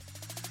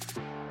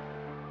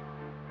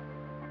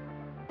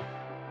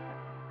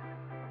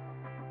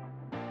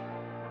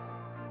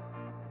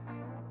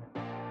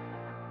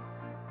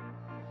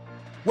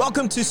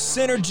Welcome to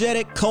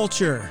Synergetic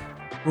Culture,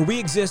 where we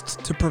exist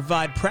to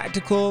provide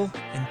practical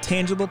and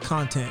tangible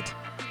content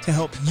to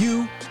help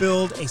you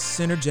build a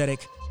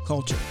synergetic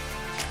culture.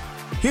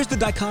 Here's the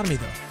dichotomy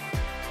though.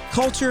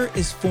 Culture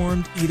is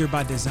formed either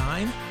by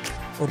design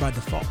or by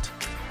default.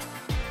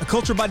 A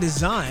culture by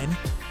design,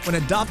 when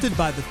adopted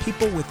by the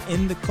people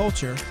within the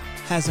culture,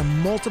 has a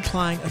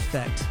multiplying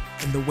effect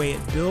in the way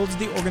it builds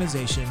the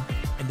organization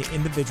and the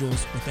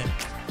individuals within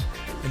it.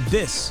 And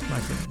this, my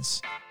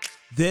friends,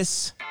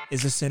 this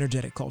is a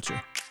synergetic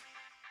culture.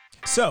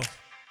 So,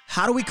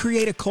 how do we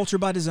create a culture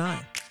by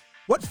design?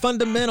 What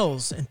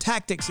fundamentals and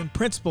tactics and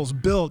principles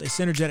build a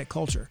synergetic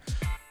culture?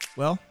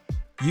 Well,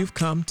 you've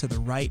come to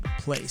the right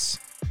place.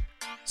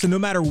 So no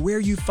matter where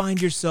you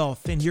find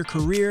yourself in your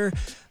career,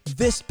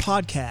 this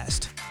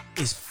podcast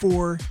is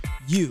for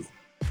you.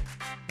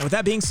 And with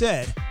that being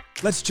said,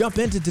 let's jump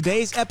into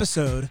today's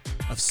episode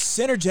of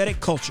Synergetic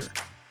Culture.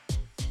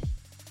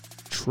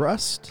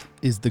 Trust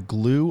is the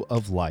glue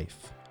of life.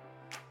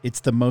 It's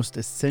the most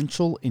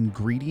essential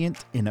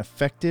ingredient in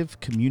effective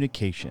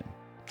communication.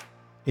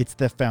 It's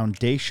the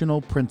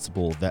foundational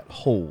principle that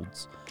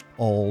holds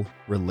all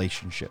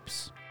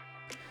relationships.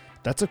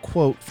 That's a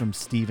quote from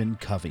Stephen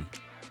Covey.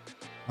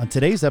 On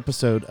today's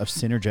episode of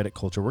Synergetic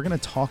Culture, we're going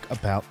to talk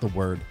about the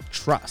word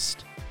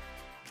trust.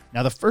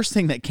 Now, the first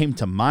thing that came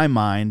to my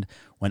mind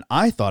when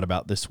I thought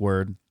about this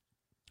word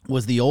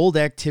was the old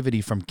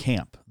activity from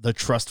camp, the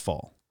trust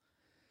fall.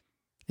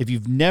 If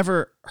you've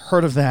never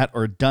heard of that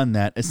or done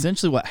that,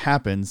 essentially what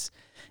happens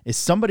is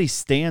somebody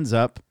stands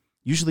up,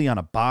 usually on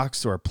a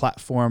box or a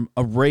platform,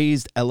 a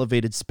raised,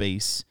 elevated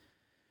space,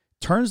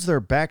 turns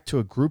their back to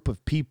a group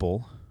of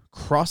people,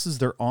 crosses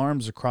their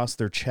arms across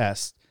their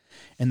chest,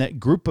 and that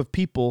group of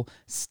people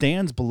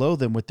stands below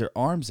them with their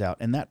arms out.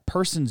 And that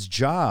person's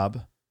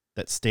job,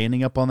 that's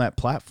standing up on that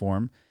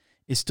platform,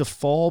 is to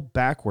fall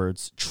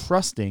backwards,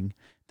 trusting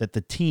that the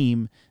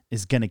team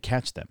is going to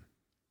catch them.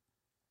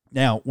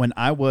 Now, when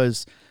I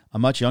was a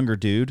much younger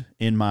dude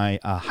in my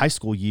high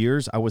school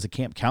years, I was a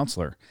camp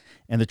counselor.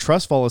 And the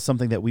trust fall is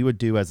something that we would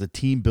do as a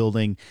team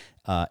building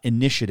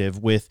initiative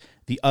with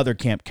the other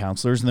camp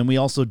counselors. And then we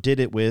also did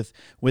it with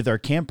our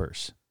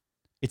campers.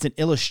 It's an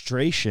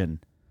illustration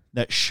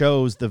that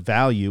shows the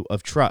value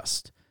of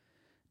trust.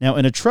 Now,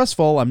 in a trust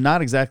fall, I'm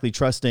not exactly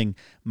trusting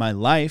my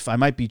life. I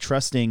might be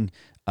trusting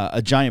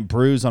a giant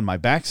bruise on my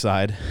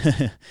backside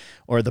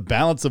or the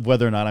balance of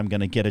whether or not I'm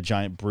going to get a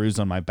giant bruise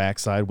on my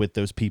backside with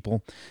those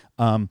people.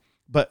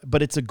 But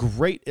it's a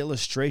great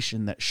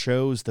illustration that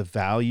shows the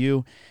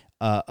value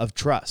of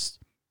trust.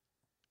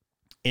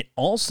 It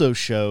also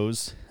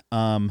shows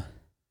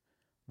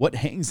what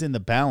hangs in the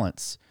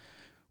balance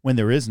when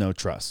there is no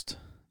trust.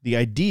 The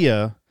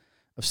idea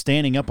of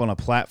standing up on a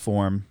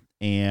platform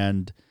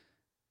and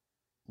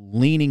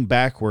leaning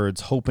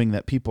backwards, hoping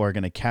that people are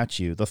going to catch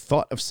you. The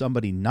thought of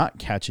somebody not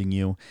catching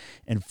you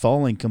and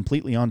falling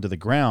completely onto the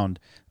ground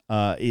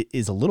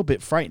is a little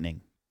bit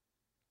frightening.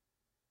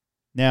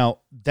 Now,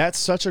 that's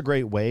such a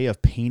great way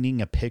of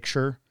painting a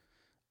picture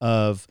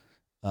of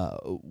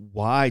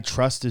why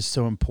trust is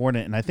so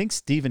important. And I think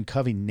Stephen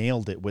Covey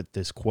nailed it with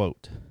this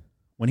quote.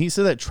 When he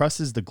said that trust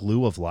is the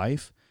glue of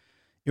life,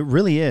 it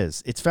really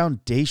is. It's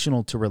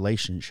foundational to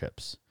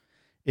relationships.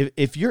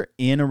 If you're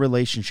in a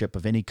relationship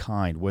of any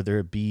kind, whether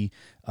it be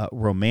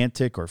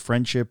romantic or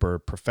friendship or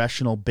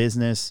professional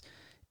business,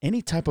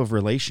 any type of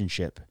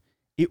relationship,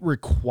 it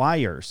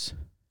requires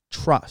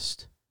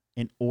trust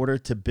in order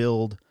to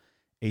build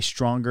a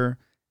stronger,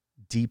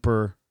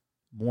 deeper,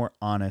 more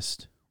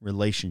honest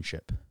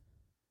relationship.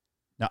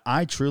 Now,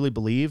 I truly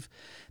believe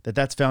that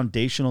that's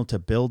foundational to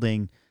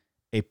building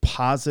a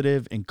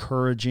positive,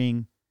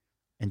 encouraging,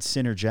 and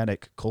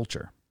synergetic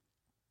culture.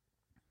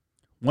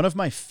 One of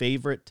my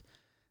favorite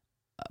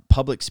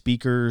public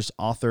speakers,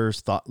 authors,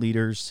 thought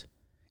leaders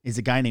is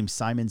a guy named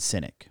Simon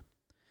Sinek.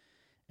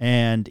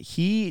 And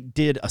he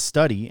did a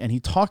study, and he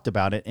talked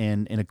about it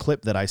in a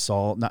clip that I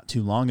saw not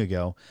too long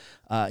ago.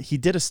 He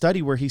did a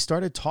study where he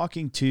started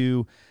talking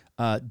to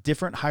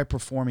different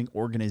high-performing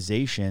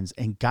organizations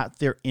and got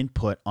their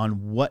input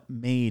on what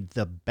made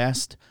the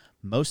best,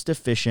 most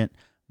efficient,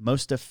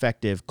 most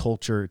effective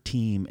culture,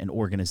 team, and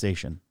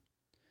organization.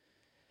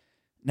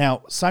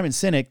 Now, Simon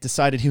Sinek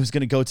decided he was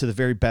going to go to the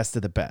very best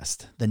of the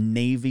best, the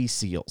Navy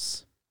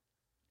SEALs.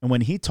 And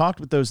when he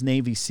talked with those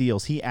Navy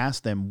SEALs, he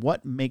asked them,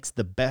 what makes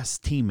the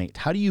best teammate?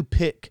 How do you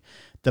pick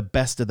the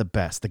best of the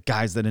best, the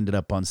guys that ended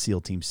up on SEAL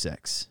Team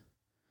 6?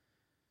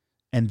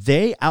 And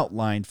they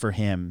outlined for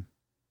him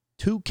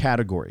two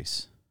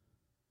categories.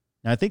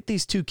 Now, I think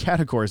these two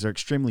categories are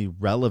extremely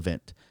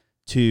relevant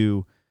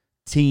to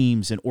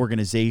teams and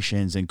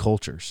organizations and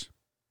cultures.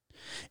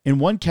 In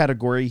one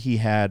category, he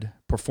had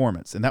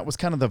performance, and that was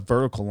kind of the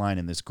vertical line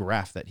in this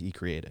graph that he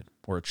created,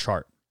 or a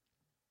chart.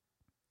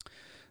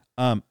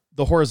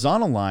 The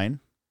horizontal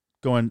line,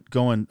 going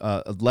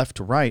left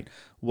to right,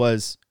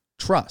 was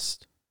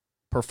trust,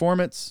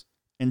 performance,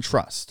 and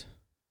trust.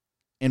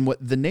 And what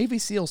the Navy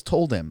SEALs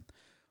told him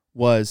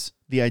was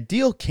the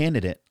ideal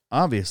candidate,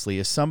 obviously,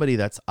 is somebody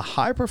that's a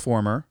high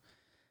performer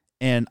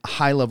and a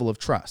high level of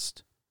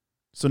trust.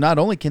 So not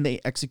only can they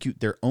execute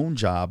their own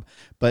job,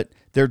 but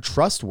they're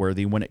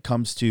trustworthy when it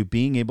comes to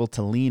being able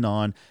to lean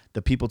on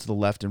the people to the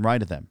left and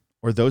right of them,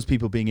 or those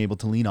people being able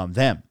to lean on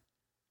them.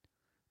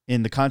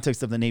 In the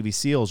context of the Navy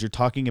SEALs, you're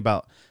talking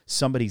about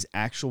somebody's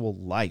actual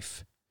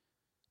life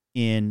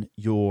in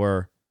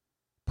your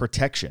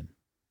protection.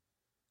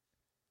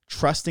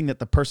 Trusting that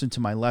the person to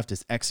my left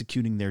is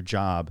executing their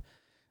job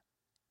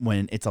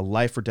when it's a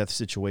life or death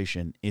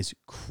situation is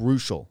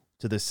crucial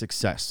to the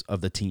success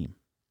of the team.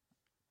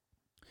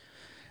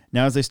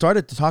 Now, as they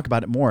started to talk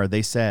about it more,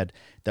 they said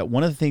that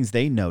one of the things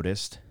they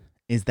noticed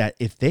is that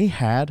if they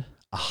had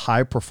a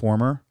high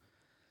performer,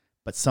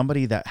 but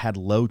somebody that had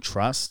low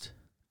trust,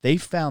 they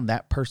found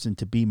that person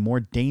to be more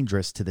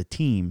dangerous to the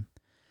team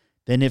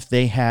than if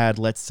they had,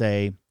 let's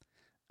say,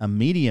 a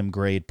medium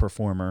grade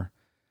performer,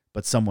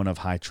 but someone of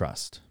high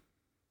trust.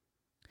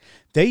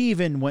 They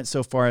even went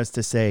so far as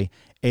to say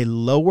a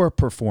lower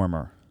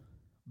performer,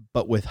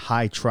 but with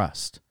high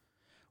trust,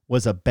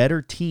 was a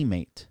better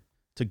teammate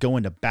to go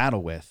into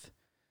battle with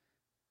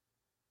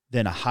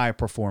than a high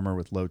performer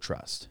with low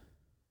trust.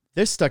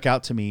 This stuck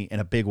out to me in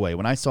a big way.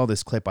 When I saw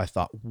this clip, I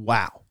thought,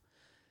 wow,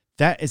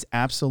 that is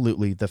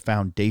absolutely the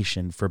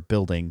foundation for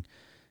building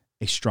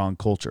a strong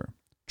culture.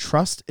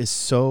 Trust is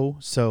so,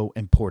 so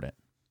important.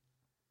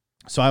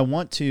 So I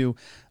want to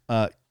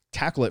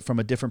tackle it from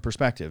a different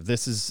perspective.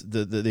 This is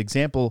the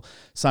example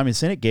Simon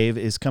Sinek gave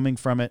is coming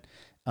from it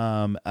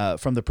from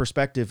the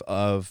perspective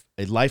of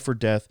a life or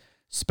death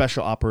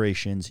special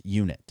operations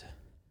unit.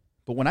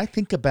 But when I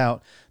think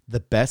about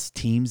the best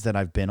teams that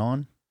I've been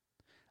on,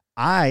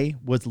 I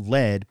was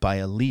led by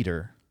a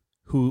leader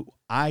who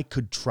I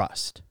could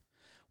trust.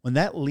 When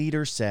that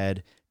leader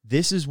said,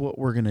 this is what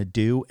we're going to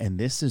do and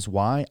this is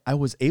why, I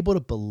was able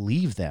to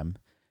believe them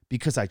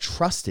because I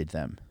trusted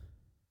them.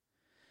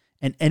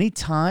 And any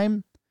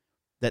time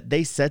that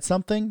they said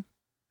something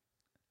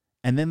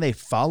and then they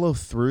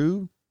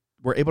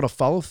were able to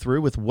follow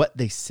through with what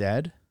they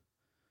said,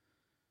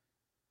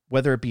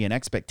 whether it be an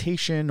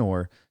expectation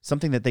or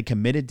something that they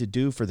committed to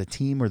do for the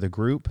team or the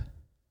group,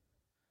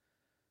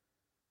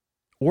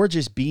 or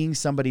just being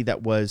somebody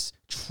that was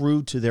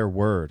true to their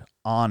word,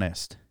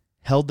 honest,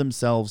 carried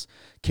themselves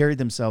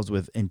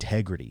with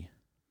integrity.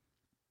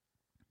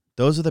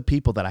 Those are the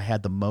people that I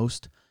had the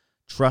most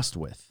trust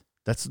with.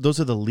 Those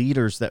are the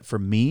leaders that for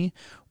me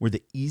were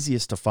the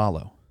easiest to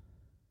follow.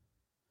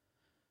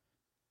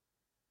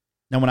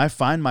 Now, when I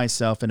find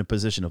myself in a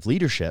position of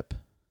leadership,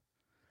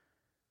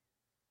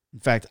 in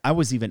fact, I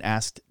was even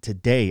asked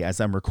today as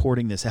I'm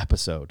recording this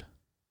episode,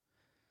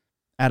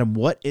 Adam,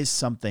 what is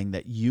something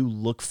that you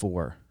look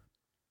for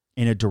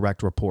in a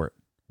direct report?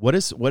 What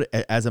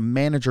as a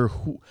manager,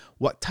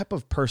 what type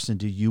of person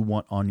do you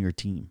want on your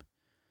team?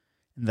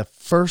 And the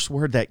first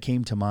word that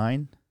came to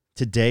mind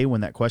today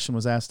when that question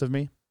was asked of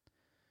me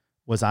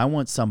was I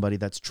want somebody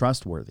that's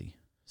trustworthy,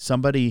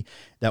 somebody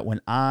that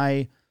when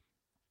I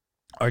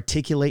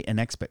articulate an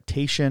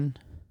expectation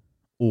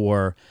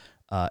or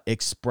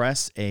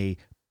express a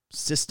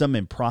system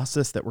and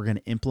process that we're going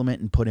to implement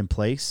and put in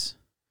place,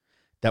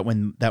 that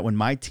when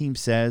my team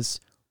says,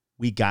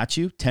 we got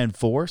you,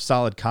 10-4,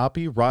 solid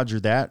copy, roger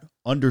that,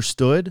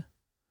 understood,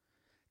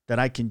 that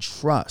I can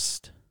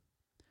trust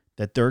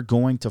that they're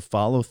going to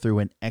follow through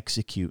and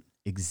execute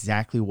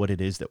exactly what it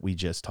is that we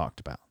just talked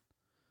about.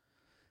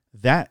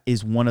 That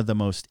is one of the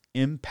most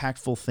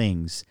impactful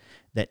things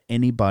that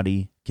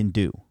anybody can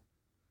do.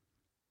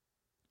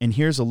 And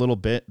here's a little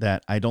bit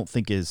that I don't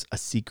think is a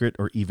secret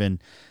or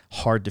even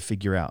hard to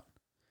figure out.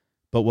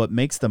 But what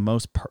makes the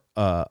most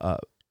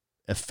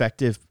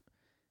effective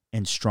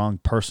and strong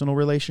personal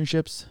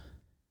relationships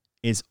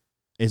is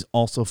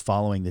also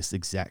following this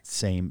exact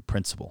same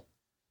principle,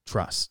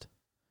 trust.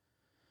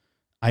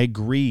 I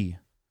agree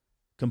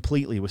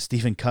completely with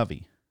Stephen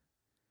Covey.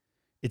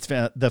 It's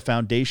the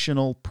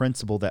foundational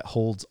principle that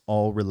holds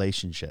all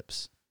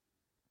relationships.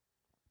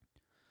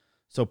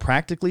 So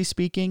practically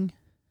speaking,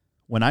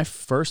 when I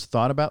first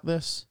thought about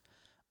this,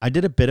 I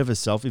did a bit of a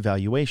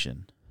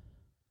self-evaluation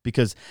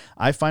because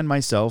I find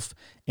myself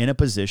in a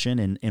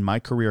position in my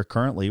career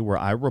currently where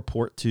I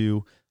report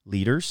to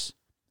leaders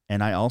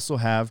and I also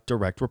have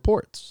direct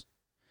reports.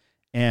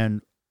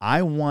 And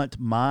I want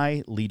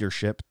my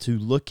leadership to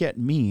look at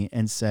me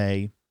and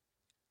say,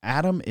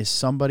 Adam is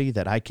somebody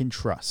that I can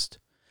trust.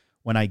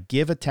 When I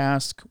give a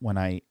task, when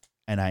I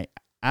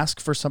ask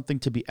for something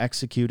to be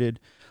executed,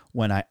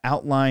 when I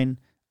outline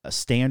a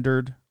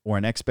standard or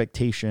an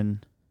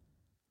expectation,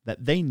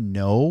 that they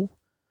know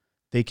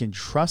they can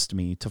trust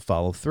me to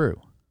follow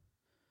through.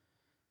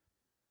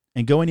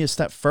 And going a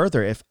step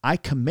further, if I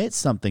commit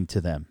something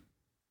to them,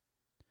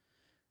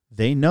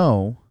 they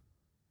know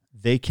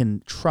they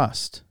can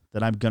trust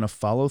that I'm going to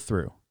follow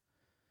through.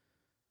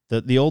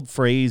 The old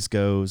phrase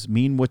goes,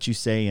 mean what you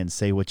say and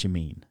say what you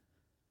mean.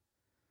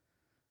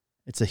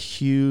 It's a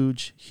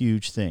huge,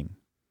 huge thing.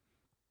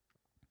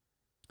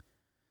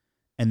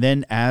 And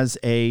then as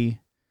a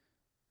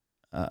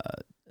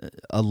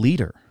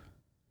leader,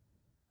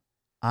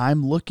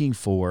 I'm looking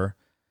for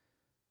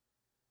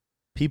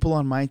people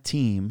on my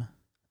team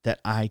that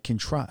I can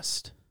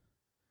trust.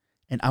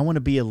 And I want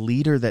to be a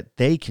leader that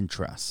they can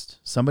trust,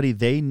 somebody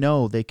they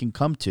know they can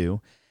come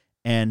to.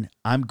 And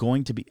I'm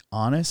going to be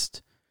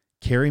honest,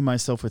 carry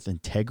myself with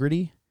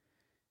integrity,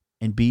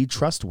 and be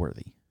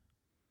trustworthy.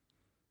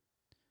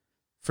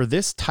 For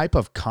this type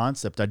of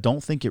concept, I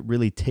don't think it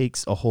really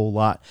takes a whole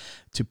lot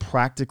to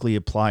practically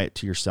apply it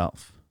to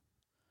yourself.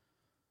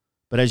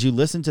 But as you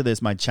listen to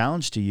this, my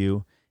challenge to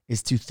you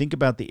is to think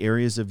about the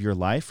areas of your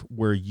life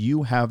where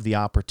you have the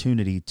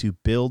opportunity to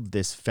build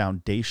this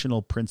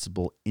foundational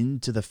principle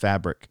into the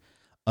fabric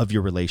of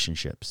your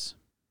relationships.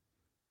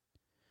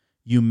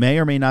 You may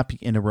or may not be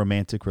in a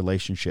romantic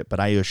relationship, but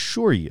I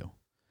assure you,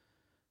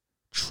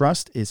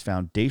 trust is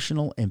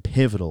foundational and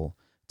pivotal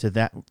to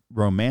that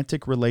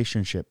romantic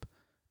relationship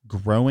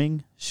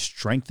growing,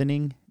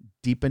 strengthening,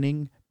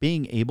 deepening,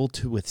 being able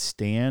to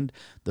withstand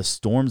the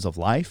storms of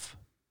life.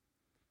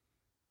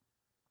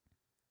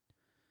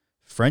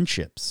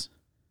 Friendships.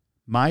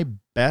 My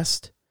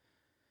best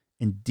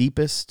and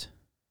deepest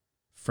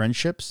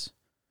friendships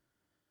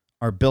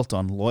are built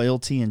on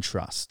loyalty and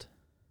trust.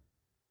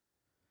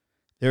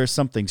 There is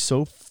something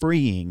so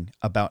freeing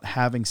about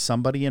having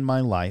somebody in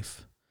my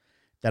life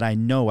that I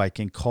know I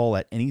can call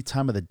at any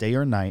time of the day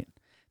or night,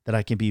 that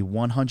I can be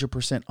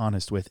 100%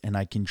 honest with, and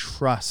I can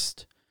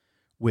trust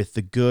with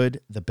the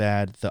good, the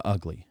bad, the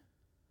ugly.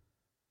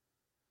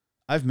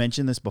 I've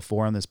mentioned this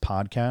before on this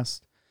podcast,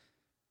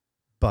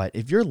 but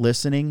if you're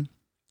listening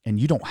and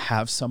you don't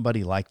have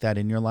somebody like that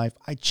in your life,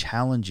 I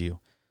challenge you.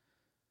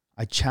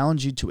 I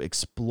challenge you to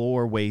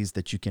explore ways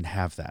that you can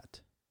have that.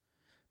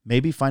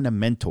 Maybe find a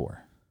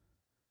mentor.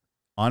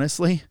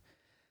 Honestly,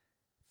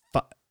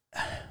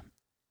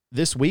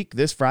 this week,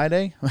 this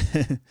Friday,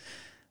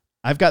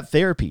 I've got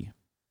therapy.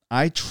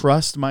 I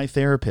trust my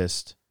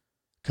therapist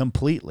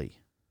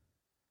completely.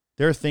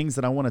 There are things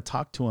that I want to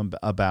talk to him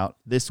about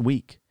this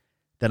week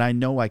that I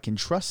know I can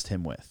trust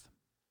him with.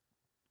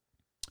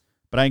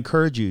 But I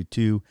encourage you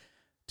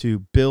to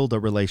build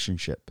a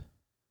relationship,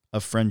 a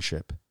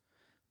friendship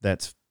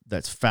that's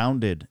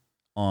founded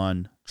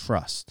on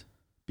trust,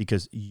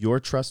 because you're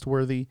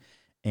trustworthy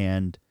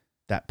and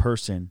that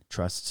person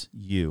trusts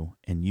you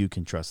and you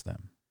can trust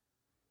them.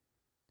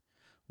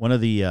 One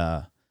of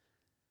the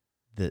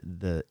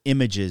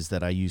images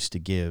that I used to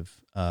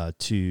give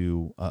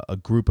to a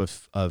group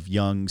of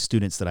young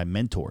students that I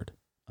mentored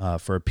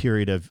for a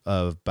period of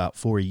about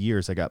 4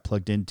 years. I got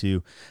plugged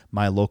into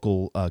my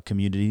local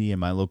community and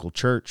my local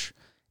church,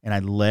 and I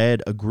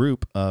led a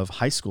group of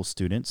high school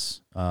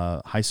students,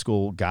 high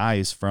school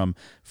guys from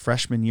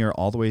freshman year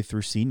all the way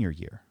through senior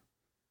year.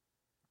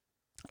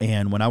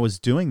 And when I was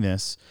doing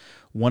this,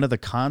 one of the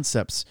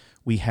concepts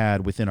we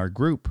had within our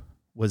group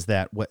was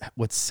that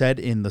what's said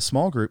in the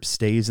small group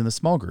stays in the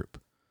small group.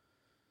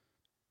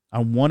 I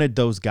wanted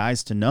those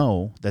guys to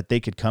know that they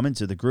could come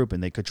into the group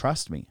and they could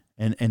trust me.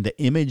 And the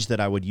image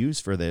that I would use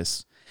for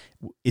this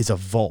is a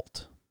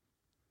vault.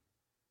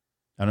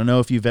 I don't know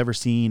if you've ever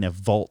seen a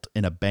vault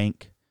in a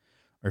bank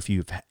or if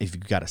you've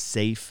got a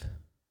safe,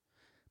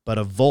 but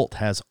a vault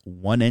has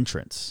one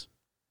entrance,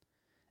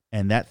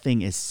 and that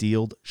thing is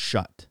sealed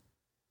shut.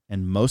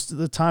 And most of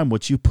the time,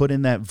 what you put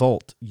in that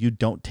vault, you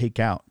don't take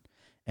out.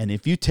 And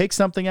if you take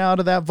something out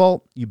of that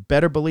vault, you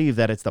better believe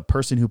that it's the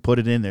person who put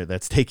it in there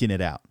that's taking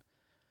it out.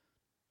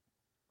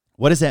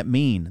 What does that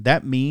mean?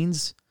 That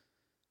means,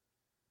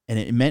 and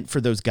it meant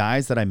for those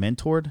guys that I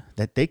mentored,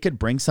 that they could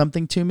bring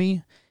something to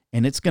me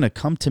and it's going to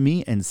come to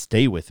me and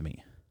stay with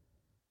me.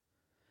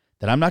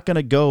 That I'm not going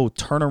to go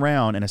turn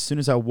around and as soon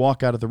as I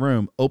walk out of the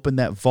room, open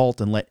that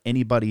vault and let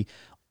anybody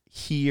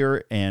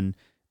hear and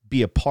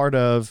be a part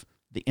of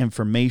the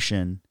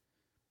information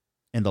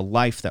and the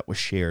life that was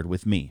shared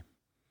with me.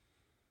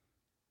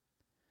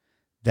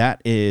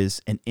 That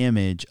is an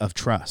image of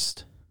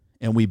trust.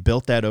 And we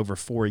built that over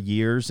 4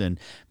 years and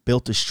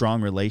built a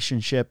strong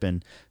relationship.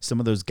 And some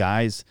of those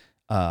guys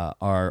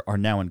are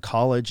now in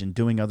college and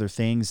doing other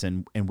things.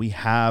 And we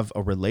have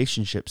a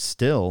relationship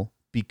still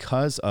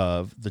because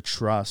of the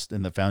trust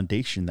and the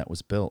foundation that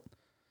was built.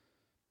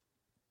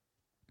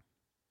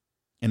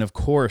 And of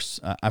course,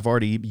 I've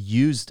already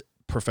used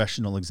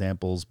professional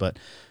examples, but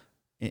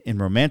in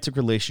romantic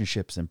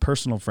relationships and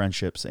personal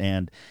friendships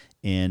and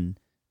in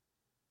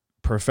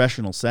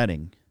professional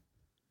setting,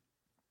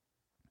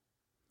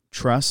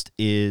 trust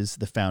is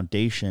the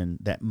foundation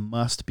that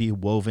must be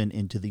woven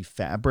into the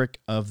fabric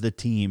of the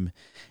team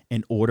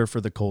in order for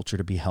the culture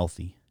to be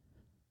healthy.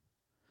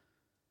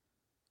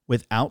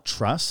 Without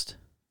trust,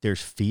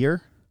 there's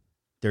fear,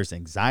 there's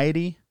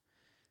anxiety,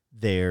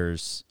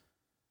 there's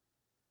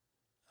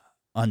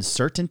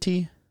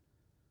uncertainty.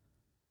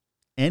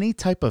 Any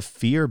type of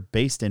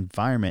fear-based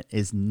environment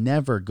is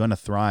never going to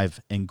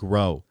thrive and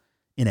grow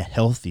in a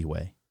healthy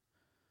way.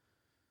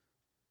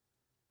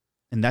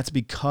 And that's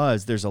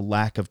because there's a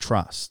lack of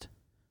trust.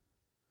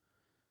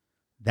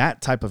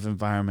 That type of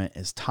environment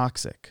is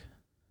toxic.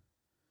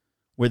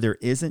 Where there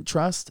isn't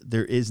trust,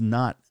 there is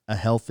not a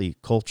healthy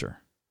culture.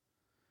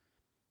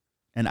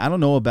 And I don't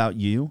know about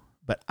you,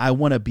 but I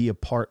want to be a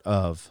part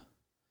of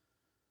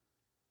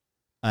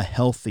a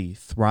healthy,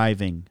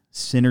 thriving,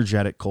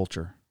 synergetic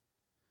culture.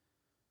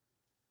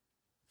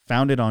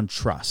 founded on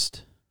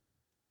trust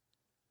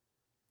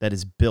that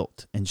is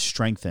built and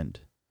strengthened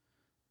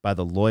by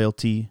the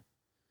loyalty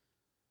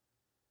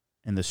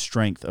and the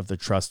strength of the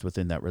trust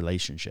within that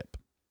relationship.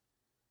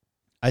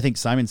 I think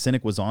Simon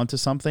Sinek was onto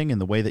something in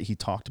the way that he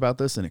talked about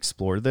this and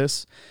explored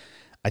this.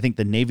 I think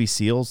the Navy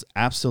SEALs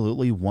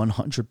absolutely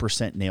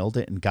 100% nailed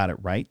it and got it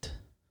right.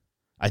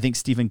 I think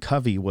Stephen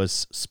Covey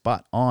was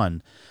spot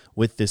on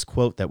with this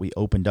quote that we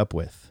opened up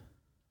with.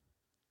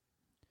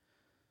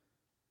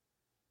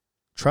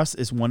 Trust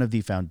is one of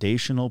the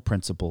foundational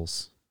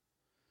principles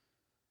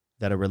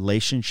that a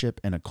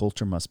relationship and a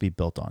culture must be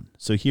built on.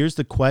 So here's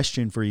the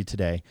question for you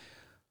today.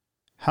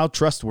 How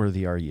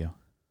trustworthy are you?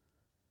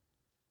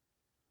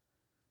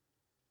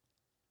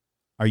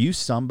 Are you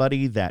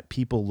somebody that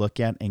people look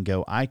at and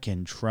go, I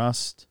can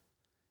trust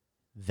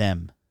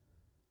them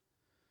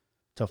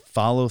to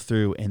follow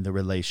through in the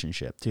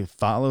relationship, to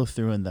follow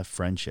through in the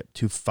friendship,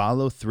 to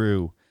follow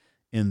through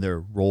in their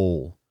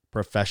role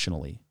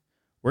professionally?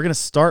 We're going to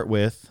start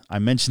with, I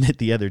mentioned it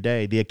the other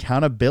day, the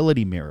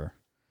accountability mirror.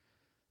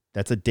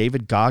 That's a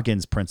David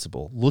Goggins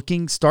principle.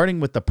 Starting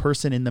with the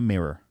person in the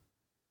mirror.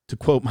 To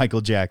quote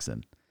Michael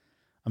Jackson,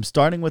 I'm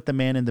starting with the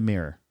man in the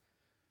mirror.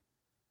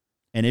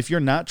 And if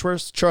you're not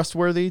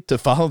trustworthy, to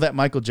follow that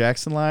Michael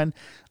Jackson line,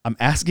 I'm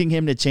asking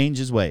him to change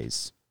his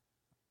ways.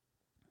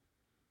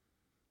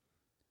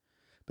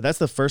 But that's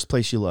the first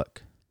place you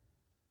look.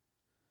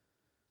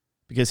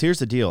 Because here's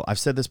the deal. I've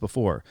said this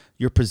before.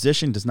 Your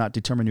position does not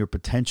determine your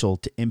potential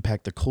to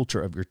impact the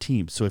culture of your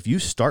team. So if you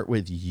start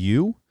with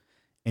you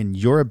and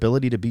your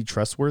ability to be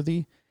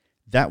trustworthy,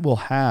 that will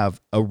have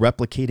a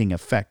replicating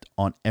effect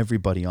on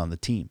everybody on the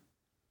team.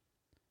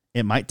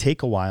 It might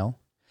take a while.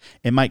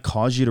 It might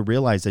cause you to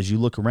realize as you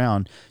look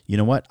around, you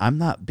know what? I'm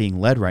not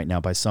being led right now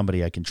by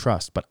somebody I can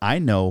trust, but I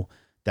know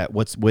that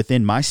what's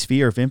within my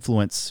sphere of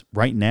influence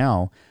right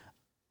now,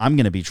 I'm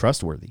going to be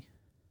trustworthy.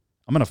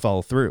 I'm going to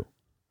follow through,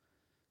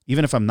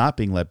 even if I'm not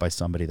being led by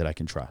somebody that I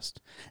can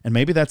trust. And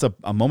maybe that's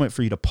a moment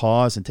for you to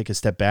pause and take a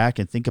step back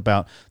and think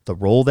about the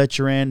role that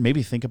you're in.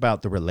 Maybe think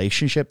about the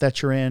relationship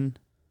that you're in.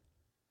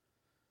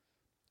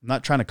 I'm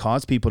not trying to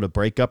cause people to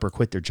break up or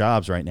quit their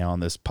jobs right now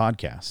on this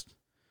podcast.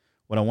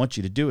 What I want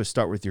you to do is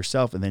start with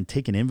yourself and then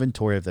take an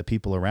inventory of the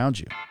people around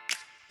you,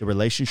 the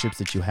relationships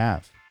that you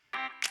have.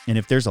 And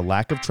if there's a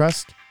lack of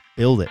trust,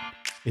 build it.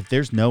 If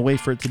there's no way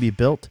for it to be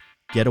built,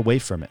 get away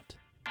from it.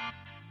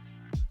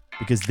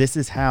 Because this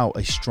is how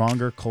a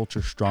stronger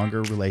culture,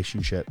 stronger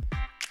relationship,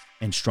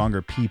 and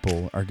stronger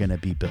people are going to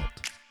be built.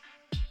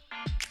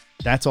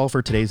 That's all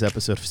for today's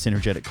episode of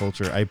Synergetic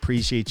Culture. I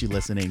appreciate you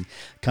listening.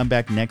 Come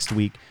back next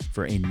week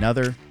for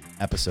another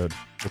episode.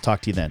 We'll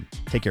talk to you then.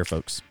 Take care,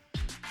 folks.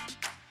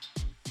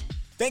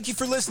 Thank you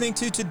for listening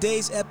to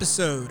today's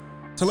episode.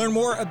 To learn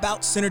more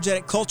about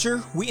Synergetic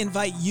Culture, we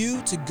invite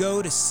you to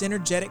go to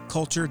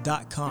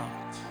synergeticculture.com.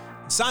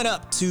 Sign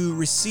up to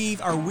receive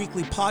our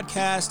weekly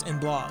podcast and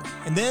blog,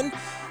 and then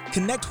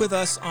connect with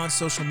us on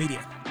social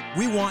media.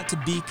 We want to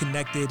be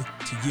connected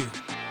to you.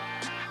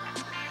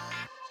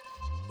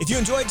 If you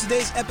enjoyed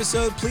today's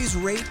episode, please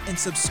rate and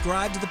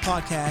subscribe to the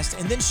podcast,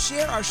 and then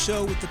share our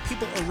show with the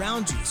people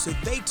around you so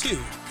they too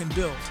can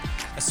build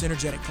a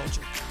synergetic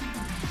culture.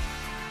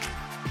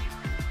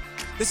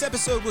 This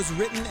episode was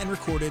written and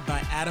recorded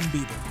by Adam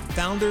Bieber,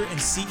 founder and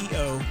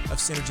CEO of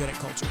Synergetic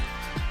Culture.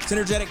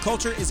 Synergetic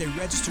Culture is a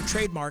registered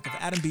trademark of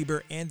Adam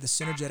Bieber and the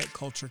Synergetic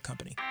Culture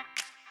Company.